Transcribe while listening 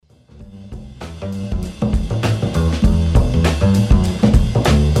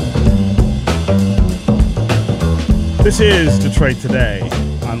This is Detroit Today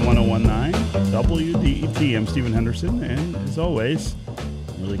on 101.9 WDET. I'm Stephen Henderson, and as always,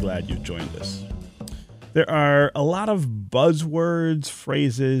 I'm really glad you've joined us. There are a lot of buzzwords,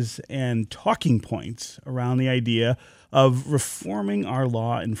 phrases, and talking points around the idea of reforming our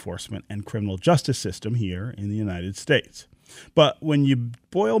law enforcement and criminal justice system here in the United States. But when you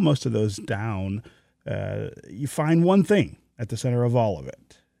boil most of those down, you find one thing at the center of all of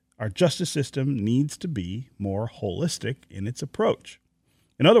it. Our justice system needs to be more holistic in its approach.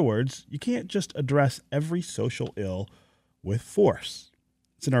 In other words, you can't just address every social ill with force.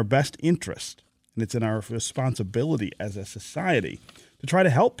 It's in our best interest, and it's in our responsibility as a society to try to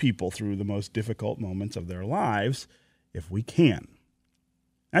help people through the most difficult moments of their lives if we can.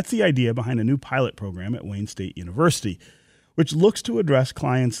 That's the idea behind a new pilot program at Wayne State University, which looks to address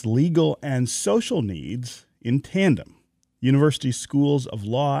clients' legal and social needs in tandem. University schools of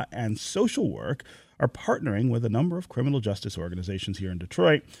law and social work are partnering with a number of criminal justice organizations here in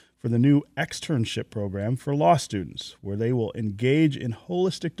Detroit for the new externship program for law students, where they will engage in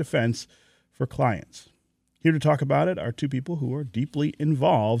holistic defense for clients. Here to talk about it are two people who are deeply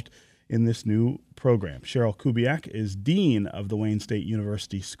involved in this new program. Cheryl Kubiak is Dean of the Wayne State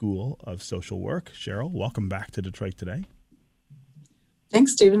University School of Social Work. Cheryl, welcome back to Detroit Today.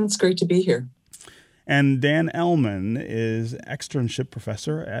 Thanks, Stephen. It's great to be here. And Dan Ellman is externship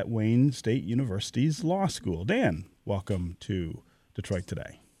professor at Wayne State University's Law School. Dan, welcome to Detroit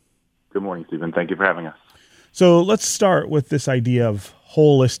Today. Good morning, Stephen. Thank you for having us. So let's start with this idea of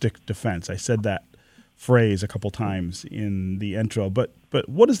holistic defense. I said that phrase a couple times in the intro, but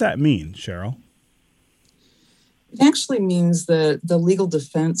what does that mean, Cheryl? It actually means that the legal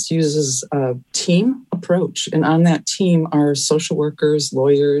defense uses a team approach, and on that team are social workers,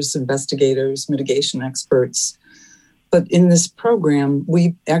 lawyers, investigators, mitigation experts. But in this program,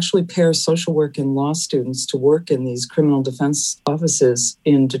 we actually pair social work and law students to work in these criminal defense offices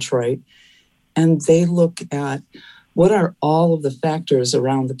in Detroit, and they look at what are all of the factors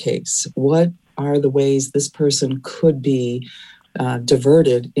around the case. What are the ways this person could be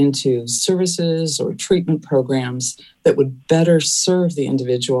diverted into services or treatment programs that would better serve the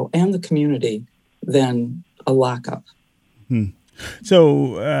individual and the community than a lockup.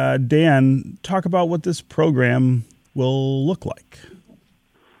 So, Dan, talk about what this program will look like.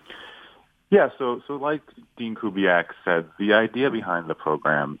 Yeah, so like Dean Kubiak said, the idea behind the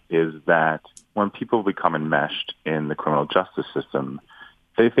program is that when people become enmeshed in the criminal justice system,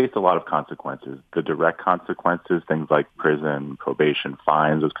 they face a lot of consequences. The direct consequences, things like prison, probation,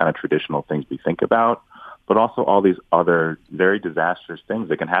 fines, those kind of traditional things we think about, but also all these other very disastrous things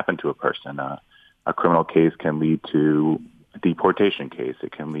that can happen to a person. A criminal case can lead to a deportation case.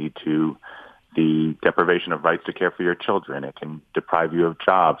 It can lead to the deprivation of rights to care for your children. It can deprive you of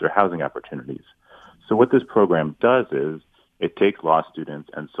jobs or housing opportunities. So what this program does is it takes law students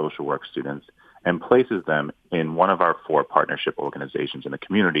and social work students and places them in one of our 4 partnership organizations in the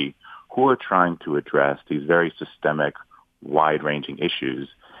community who are trying to address these very systemic, wide-ranging issues.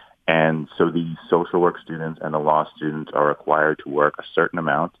 And so the social work students and the law students are required to work a certain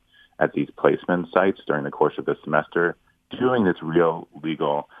amount at these placement sites during the course of the semester, doing this real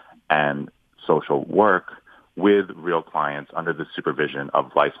legal and social work with real clients under the supervision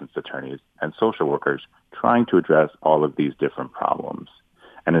of licensed attorneys and social workers trying to address all of these different problems.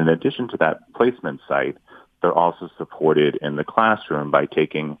 And in addition to that placement site, they're also supported in the classroom by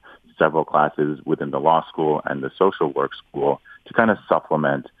taking several classes within the law school and the social work school to kind of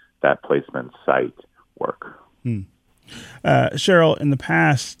supplement that placement site work. Cheryl, in the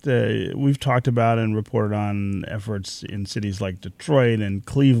past, we've talked about and reported on efforts in cities like Detroit and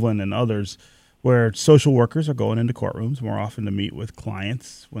Cleveland and others where social workers are going into courtrooms more often to meet with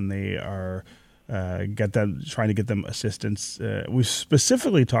clients when they are trying to get them assistance. We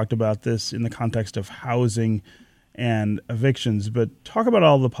specifically talked about this in the context of housing and evictions, but talk about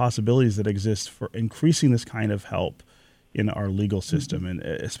all the possibilities that exist for increasing this kind of help in our legal system, and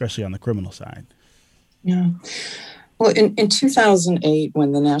especially on the criminal side. Yeah. Well, in 2008,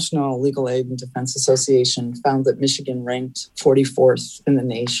 when the National Legal Aid and Defense Association found that Michigan ranked 44th in the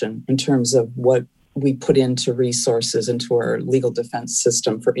nation in terms of what we put into resources into our legal defense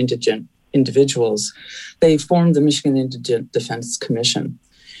system for indigent individuals, they formed the Michigan Indigent Defense Commission.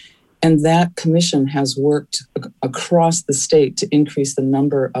 And that commission has worked across the state to increase the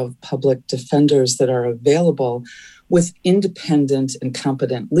number of public defenders that are available with independent and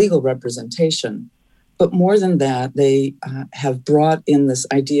competent legal representation. But more than that, they have brought in this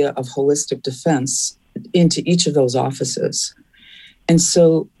idea of holistic defense into each of those offices. And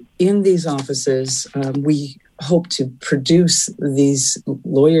so in these offices, we hope to produce these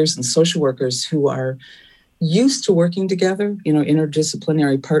lawyers and social workers who are used to working together.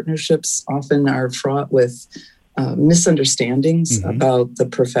 Interdisciplinary partnerships often are fraught with misunderstandings about the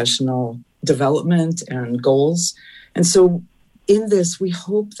professional development and goals. And so in this, we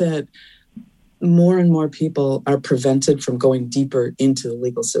hope that more and more people are prevented from going deeper into the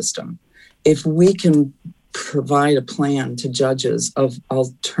legal system. If we can provide a plan to judges of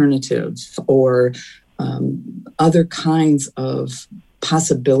alternatives or other kinds of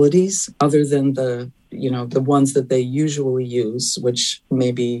possibilities other than the ones that they usually use, which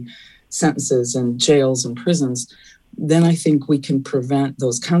may be sentences and jails and prisons, then I think we can prevent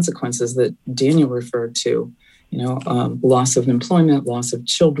those consequences that Daniel referred to, loss of employment, loss of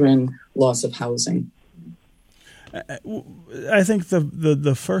children, loss of housing. I think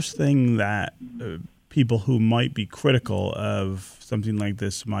the first thing that people who might be critical of something like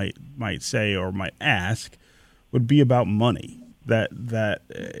this might say or might ask would be about money. That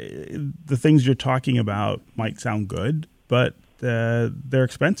the things you're talking about might sound good, but they're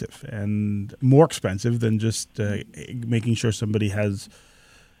expensive and more expensive than just making sure somebody has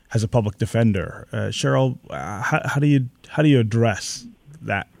a public defender. Cheryl, how do you address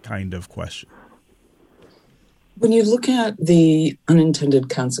that kind of question? When you look at the unintended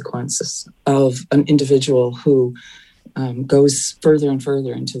consequences of an individual who goes further and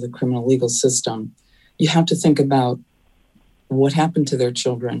further into the criminal legal system, you have to think about what happened to their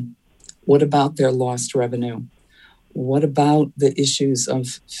children. What about their lost revenue? What about the issues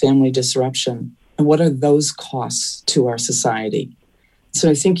of family disruption? And what are those costs to our society? So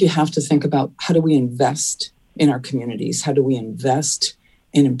I think you have to think about, how do we invest in our communities? How do we invest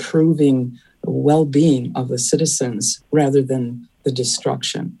in improving the well-being of the citizens rather than the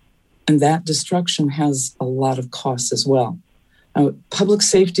destruction? And that destruction has a lot of costs as well. Now, public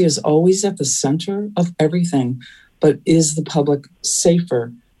safety is always at the center of everything, but is the public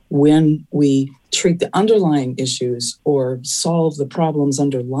safer when we treat the underlying issues or solve the problems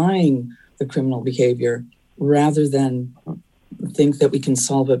underlying the criminal behavior rather than think that we can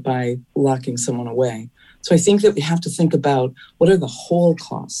solve it by locking someone away? So I think that we have to think about, what are the whole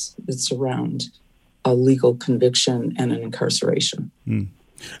costs that surround a legal conviction and an incarceration.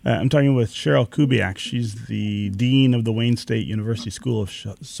 I'm talking with Cheryl Kubiak. She's the Dean of the Wayne State University School of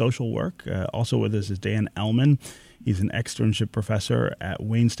Social Work. Also with us is Dan Ellman. He's an externship professor at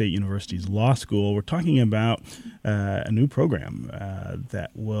Wayne State University's Law School. We're talking about a new program that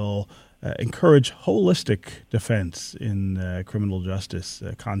will encourage holistic defense in criminal justice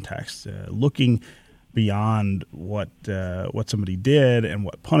context, looking beyond what somebody did and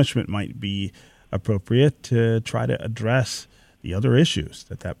what punishment might be appropriate to try to address the other issues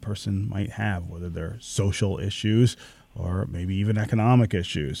that person might have, whether they're social issues or maybe even economic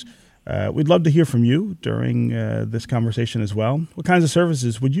issues. We'd love to hear from you during this conversation as well. What kinds of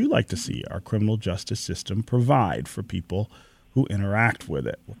services would you like to see our criminal justice system provide for people who interact with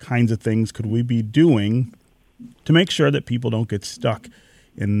it? What kinds of things could we be doing to make sure that people don't get stuck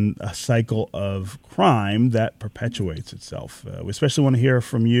in a cycle of crime that perpetuates itself? We especially want to hear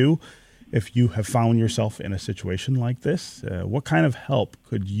from you if you have found yourself in a situation like this. What kind of help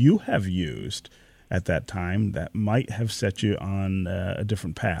could you have used at that time that might have set you on a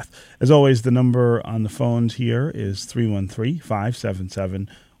different path? As always, the number on the phones here is 313-577-1019.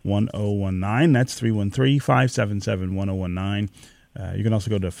 That's 313-577-1019. You can also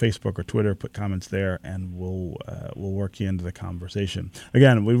go to Facebook or Twitter, put comments there, and we'll work you into the conversation.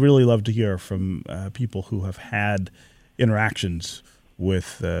 Again, we really love to hear from people who have had interactions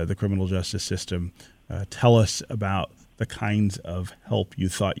with the criminal justice system. Tell us about the kinds of help you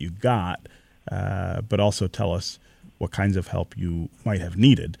thought you got, but also tell us what kinds of help you might have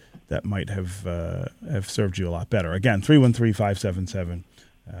needed that might have served you a lot better. Again,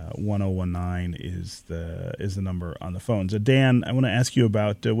 313-577-1019 is the number on the phones. Dan, I want to ask you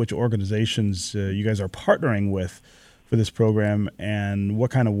about which organizations you guys are partnering with for this program and what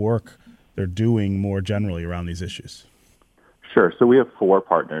kind of work they're doing more generally around these issues. Sure. So we have 4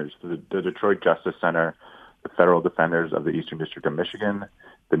 partners: the Detroit Justice Center, the Federal Defenders of the Eastern District of Michigan,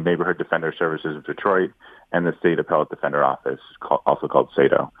 the Neighborhood Defender Services of Detroit, and the State Appellate Defender Office, also called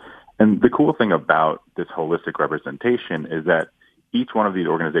SADO. And the cool thing about this holistic representation is that each one of these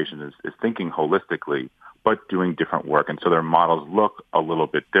organizations is thinking holistically, but doing different work. And so their models look a little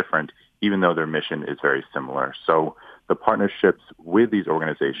bit different, even though their mission is very similar. So the partnerships with these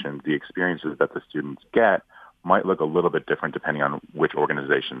organizations, the experiences that the students get, might look a little bit different depending on which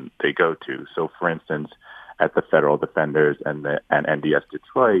organization they go to. So, for instance, at the Federal Defenders and NDS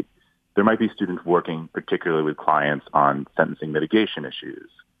Detroit, there might be students working particularly with clients on sentencing mitigation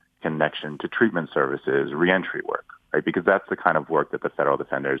issues. connection to treatment services, reentry work, right? Because that's the kind of work that the federal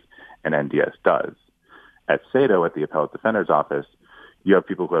defenders and NDS does. At SATO, at the Appellate Defender's Office, you have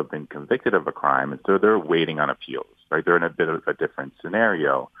people who have been convicted of a crime, and so they're waiting on appeals, right? They're in a bit of a different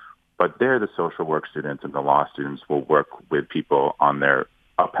scenario. But there, the social work students and the law students will work with people on their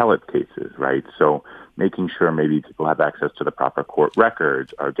appellate cases, right? So making sure maybe people have access to the proper court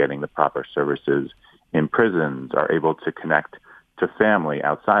records, are getting the proper services in prisons, are able to connect to family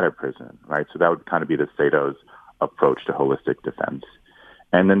outside of prison, right? So that would kind of be the SATO's approach to holistic defense.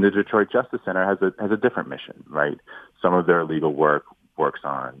 And then the Detroit Justice Center has a different mission, right? Some of their legal work works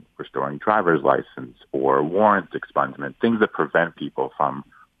on restoring driver's license or warrant expungement, things that prevent people from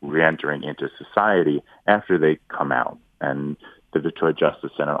reentering into society after they come out. And the Detroit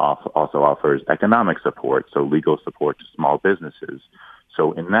Justice Center also offers economic support, so legal support to small businesses.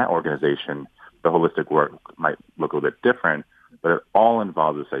 So in that organization, the holistic work might look a little bit different, but it all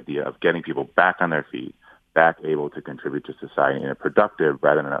involves this idea of getting people back on their feet, back able to contribute to society in a productive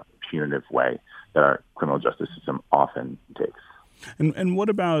rather than a punitive way that our criminal justice system often takes. And what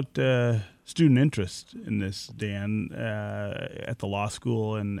about student interest in this, Dan, at the law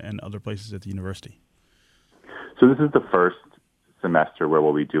school and other places at the university? So this is the first semester where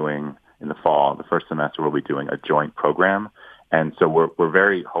we'll be doing, in the fall, the first semester we'll be doing a joint program. And so we're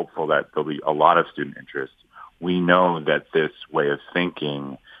very hopeful that there'll be a lot of student interest. We know that this way of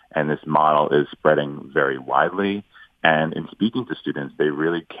thinking and this model is spreading very widely. And in speaking to students, they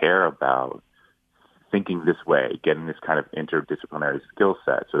really care about thinking this way, getting this kind of interdisciplinary skill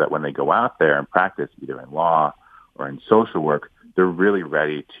set so that when they go out there and practice either in law or in social work, they're really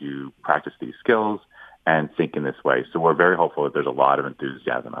ready to practice these skills and think in this way. So we're very hopeful that there's a lot of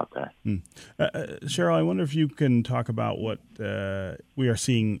enthusiasm out there. Cheryl, I wonder if you can talk about what we are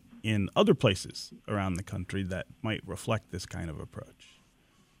seeing in other places around the country that might reflect this kind of approach.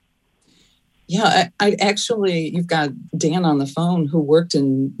 Yeah, I actually, you've got Dan on the phone who worked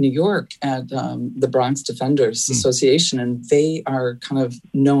in New York at the Bronx Defenders Association, and they are kind of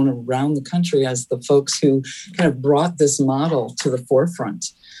known around the country as the folks who kind of brought this model to the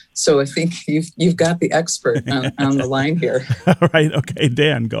forefront. So I think you've got the expert on the line here. All right. Okay,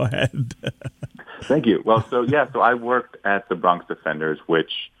 Dan, go ahead. Thank you. Well, so I worked at the Bronx Defenders,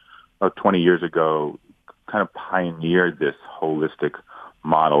 which 20 years ago kind of pioneered this holistic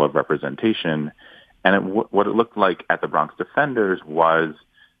model of representation. And what it looked like at the Bronx Defenders was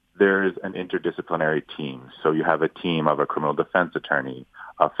there's an interdisciplinary team. So you have a team of a criminal defense attorney,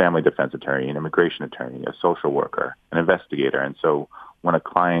 a family defense attorney, an immigration attorney, a social worker, an investigator. And so when a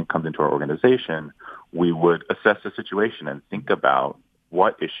client comes into our organization, we would assess the situation and think about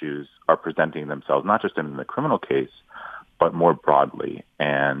what issues are presenting themselves, not just in the criminal case, but more broadly,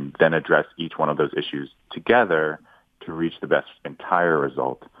 and then address each one of those issues together to reach the best entire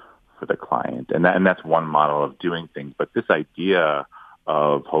result for the client. And that's one model of doing things. But this idea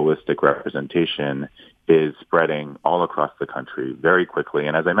of holistic representation is spreading all across the country very quickly.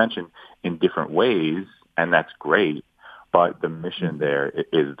 And as I mentioned, in different ways, and that's great, but the mission there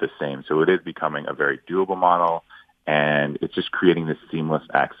is the same. So it is becoming a very doable model, and it's just creating this seamless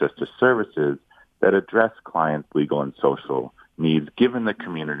access to services that address clients' legal and social needs, given the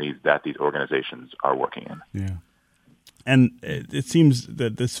communities that these organizations are working in. Yeah. And it seems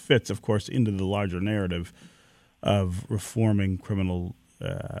that this fits, of course, into the larger narrative of reforming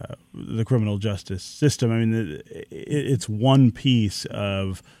the criminal justice system. I mean, it's one piece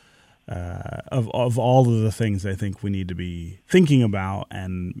of all of the things I think we need to be thinking about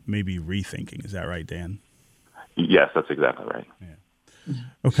and maybe rethinking. Is that right, Dan? Yes, that's exactly right. Yeah.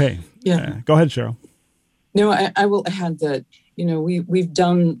 Okay. Yeah. Go ahead, Cheryl. No, I will add that, we've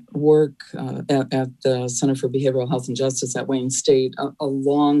done work at the Center for Behavioral Health and Justice at Wayne State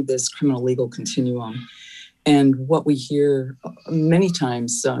along this criminal legal continuum. And what we hear many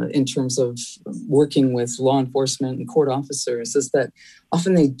times in terms of working with law enforcement and court officers is that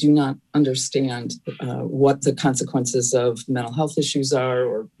often they do not understand what the consequences of mental health issues are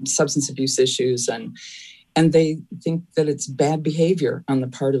or substance abuse issues. And they think that it's bad behavior on the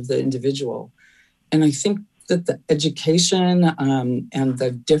part of the individual. And I think that the education and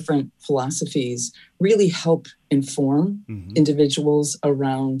the different philosophies really help inform individuals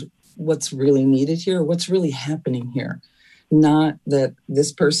around what's really needed here, what's really happening here. Not that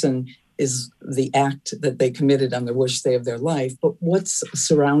this person is the act that they committed on the worst day of their life, but what's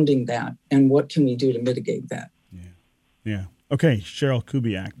surrounding that and what can we do to mitigate that? Yeah. Okay, Cheryl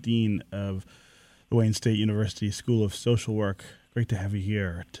Kubiak, Dean of the Wayne State University School of Social Work. Great to have you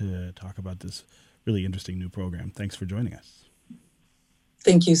here to talk about this really interesting new program. Thanks for joining us.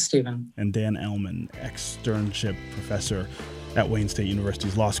 Thank you, Stephen. And Dan Ellman, externship professor at Wayne State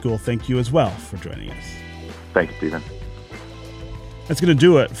University's Law School. Thank you as well for joining us. Thank you, Stephen. That's going to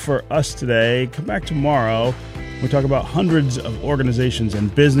do it for us today. Come back tomorrow. We talk about hundreds of organizations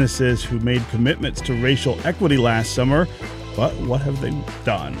and businesses who made commitments to racial equity last summer. But what have they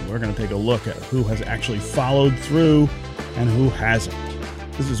done? We're going to take a look at who has actually followed through and who hasn't.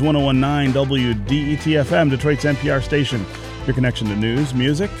 This is 101.9 WDET-FM, Detroit's NPR station. Your connection to news,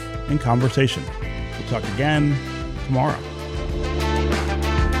 music, and conversation. We'll talk again tomorrow.